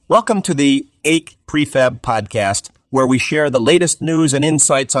Welcome to the AK Prefab podcast, where we share the latest news and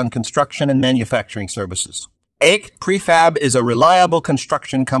insights on construction and manufacturing services. AK Prefab is a reliable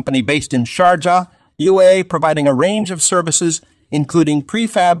construction company based in Sharjah, UAE, providing a range of services, including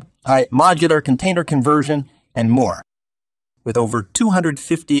prefab, modular container conversion, and more. With over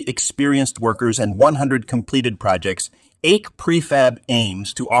 250 experienced workers and 100 completed projects, AK Prefab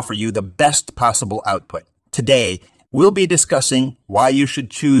aims to offer you the best possible output. Today, we'll be discussing why you should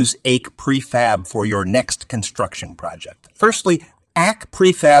choose AK Prefab for your next construction project. Firstly, AK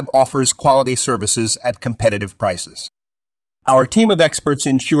Prefab offers quality services at competitive prices. Our team of experts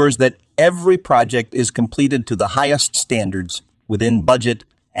ensures that every project is completed to the highest standards within budget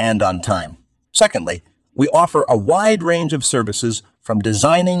and on time. Secondly, we offer a wide range of services from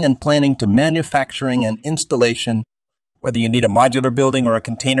designing and planning to manufacturing and installation. Whether you need a modular building or a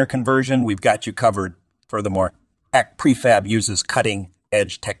container conversion, we've got you covered. Furthermore, AK Prefab uses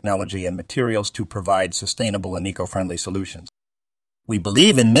cutting-edge technology and materials to provide sustainable and eco-friendly solutions. We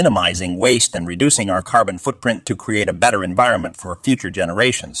believe in minimizing waste and reducing our carbon footprint to create a better environment for future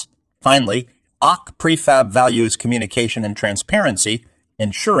generations. Finally, AK Prefab values communication and transparency,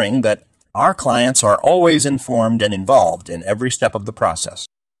 ensuring that our clients are always informed and involved in every step of the process.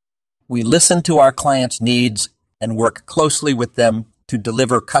 We listen to our clients' needs and work closely with them to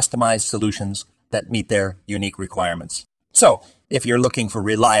deliver customized solutions that meet their unique requirements. So, if you're looking for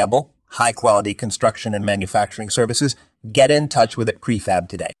reliable, high-quality construction and manufacturing services, get in touch with AK Prefab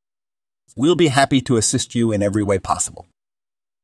today. We'll be happy to assist you in every way possible.